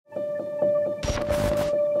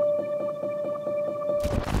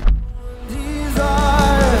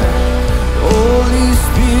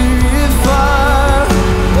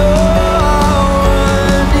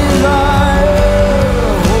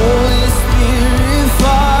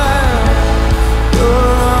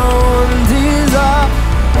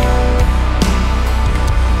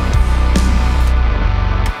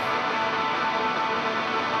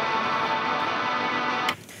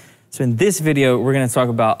So in this video, we're going to talk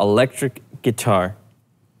about electric guitar.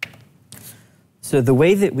 So the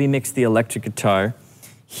way that we mix the electric guitar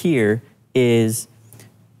here is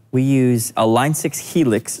we use a Line 6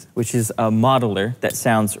 Helix, which is a modeler that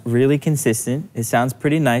sounds really consistent. It sounds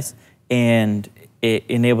pretty nice, and it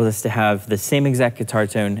enables us to have the same exact guitar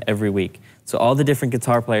tone every week. So all the different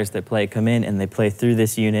guitar players that play come in and they play through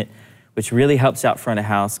this unit, which really helps out front of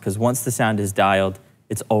house because once the sound is dialed,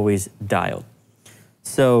 it's always dialed.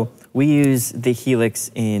 So we use the Helix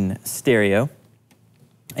in stereo,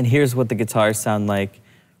 and here's what the guitars sound like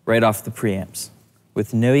right off the preamps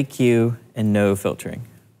with no EQ and no filtering.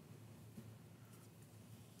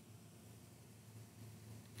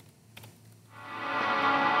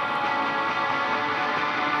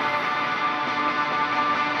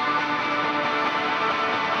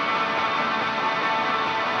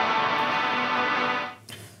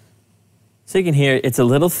 So you can hear it's a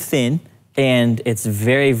little thin and it's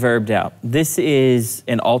very verbed out. This is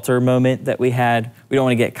an altar moment that we had. We don't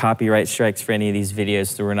want to get copyright strikes for any of these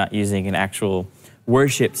videos, so we're not using an actual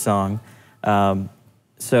worship song.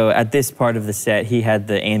 So at this part of the set, he had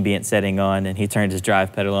the ambient setting on and he turned his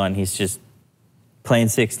drive pedal on. He's just playing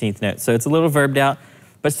 16th notes. So it's a little verbed out,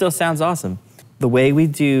 but still sounds awesome. The way we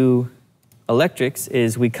do electrics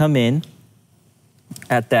is we come in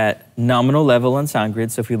at that nominal level on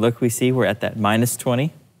SoundGrid. So if we look, we see we're at that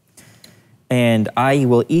 -20. And I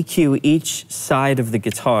will EQ each side of the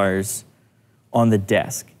guitars on the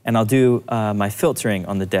desk. And I'll do my filtering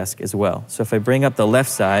on the desk as well. So if I bring up the left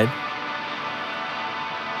side,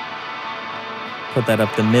 put that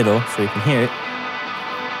up the middle so you can hear it,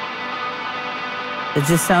 it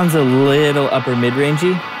just sounds a little upper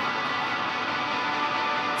mid-rangey.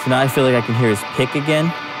 So now I feel like I can hear his pick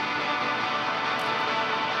again.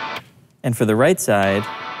 And for the right side,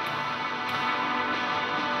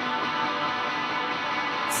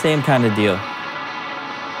 same kind of deal.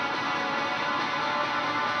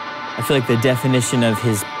 I feel like the definition of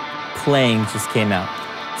his playing just came out.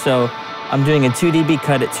 So I'm doing a 2 dB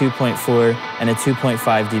cut at 2.4 and a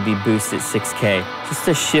 2.5 dB boost at 6K, just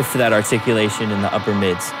to shift that articulation in the upper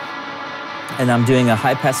mids. And I'm doing a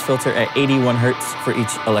high pass filter at 81 Hertz for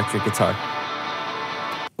each electric guitar.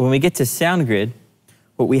 When we get to SoundGrid,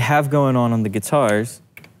 what we have going on the guitars,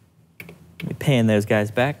 let me pan those guys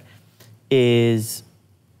back, is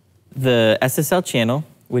the SSL channel,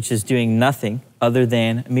 which is doing nothing other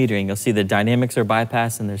than metering. You'll see the dynamics are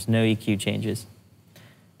bypassed and there's no EQ changes.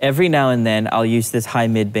 Every now and then, I'll use this high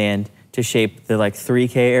mid band to shape the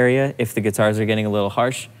 3K area if the guitars are getting a little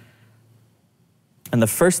harsh. And the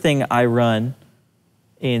first thing I run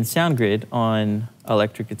in SoundGrid on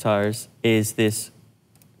electric guitars is this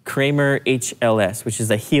Kramer HLS, which is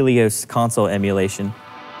a Helios console emulation.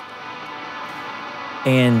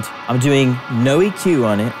 And I'm doing no EQ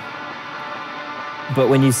on it, but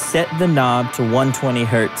when you set the knob to 120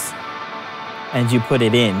 Hertz and you put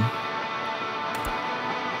it in,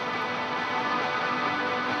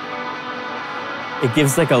 it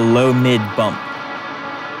gives like a low mid bump.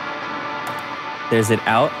 There's it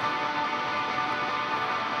out,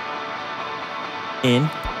 in,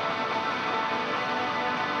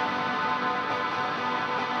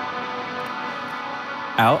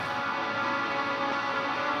 out,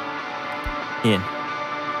 in.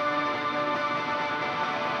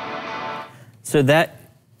 So that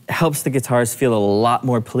helps the guitars feel a lot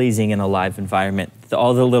more pleasing in a live environment.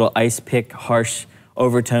 All the little ice pick, harsh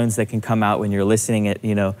overtones that can come out when you're listening at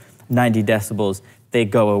 90 decibels, they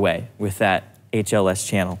go away with that HLS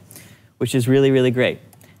channel, which is really, really great.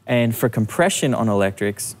 And for compression on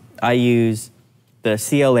electrics, I use the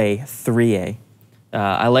CLA 3A.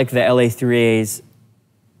 I like the LA 3As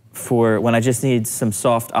for when I just need some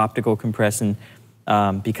soft optical compression,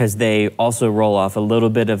 because they also roll off a little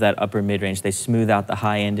bit of that upper mid-range. They smooth out the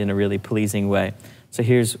high end in a really pleasing way. So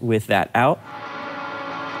here's with that out.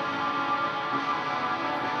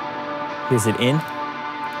 Here's it in.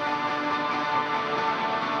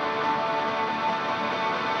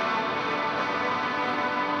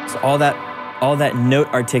 So all that note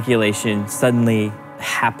articulation suddenly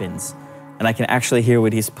happens, and I can actually hear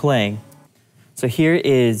what he's playing. So here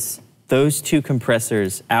is those two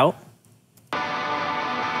compressors out,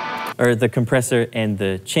 or the compressor and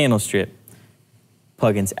the channel strip.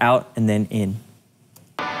 Plugins out and then in.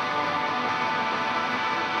 So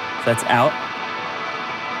that's out,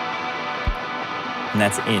 and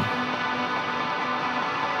that's in.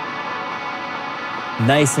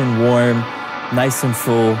 Nice and warm, nice and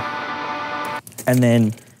full. And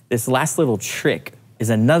then this last little trick is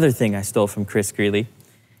another thing I stole from Chris Greeley,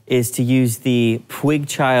 is to use the Puig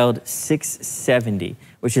Child 670,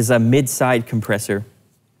 which is a mid-side compressor.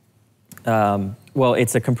 Well,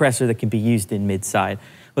 it's a compressor that can be used in mid-side.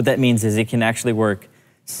 What that means is it can actually work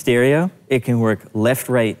stereo, it can work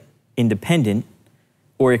left-right independent,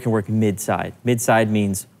 or it can work mid-side. Mid-side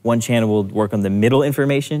means one channel will work on the middle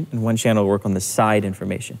information and one channel will work on the side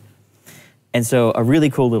information. And so a really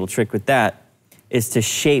cool little trick with that is to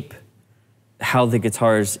shape how the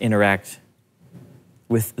guitars interact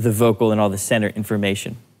with the vocal and all the center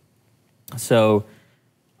information. So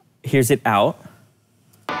here's it out,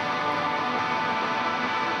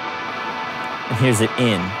 and here's it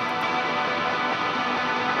in.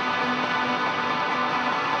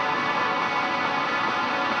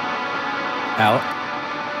 Out,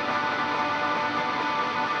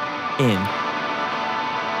 in.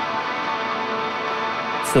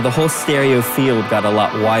 So the whole stereo field got a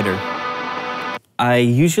lot wider. I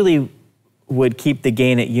usually would keep the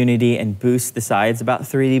gain at unity and boost the sides about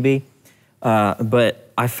 3 dB,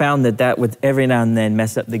 but I found that that would every now and then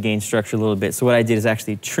mess up the gain structure a little bit. So what I did is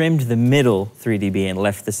actually trimmed the middle 3 dB and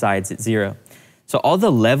left the sides at 0. So all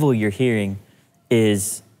the level you're hearing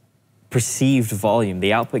is perceived volume.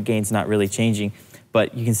 The output gain's not really changing,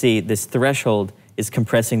 but you can see this threshold is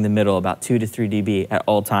compressing the middle about 2 to 3 dB at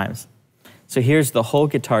all times. So here's the whole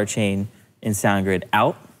guitar chain in SoundGrid: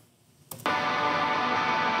 out,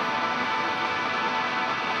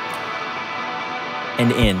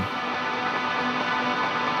 and in.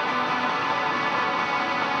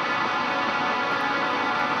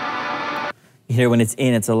 You hear when it's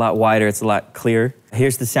in, it's a lot wider, it's a lot clearer.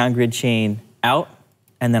 Here's the SoundGrid chain out,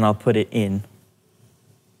 and then I'll put it in.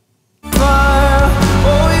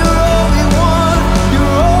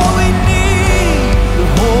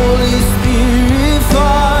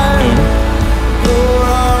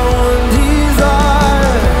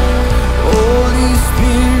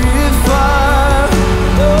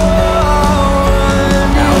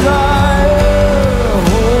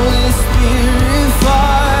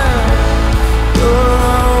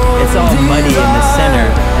 It's all muddy in the center,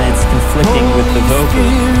 and it's conflicting with the vocal.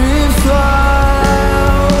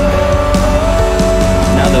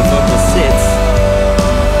 Now the vocal sits,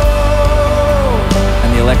 and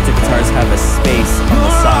the electric guitars have a space on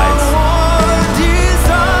the sides.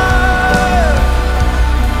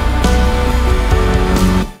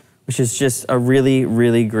 Which is just a really,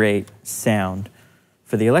 really great sound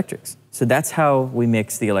for the electrics. So that's how we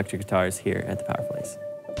mix the electric guitars here at the Power Place.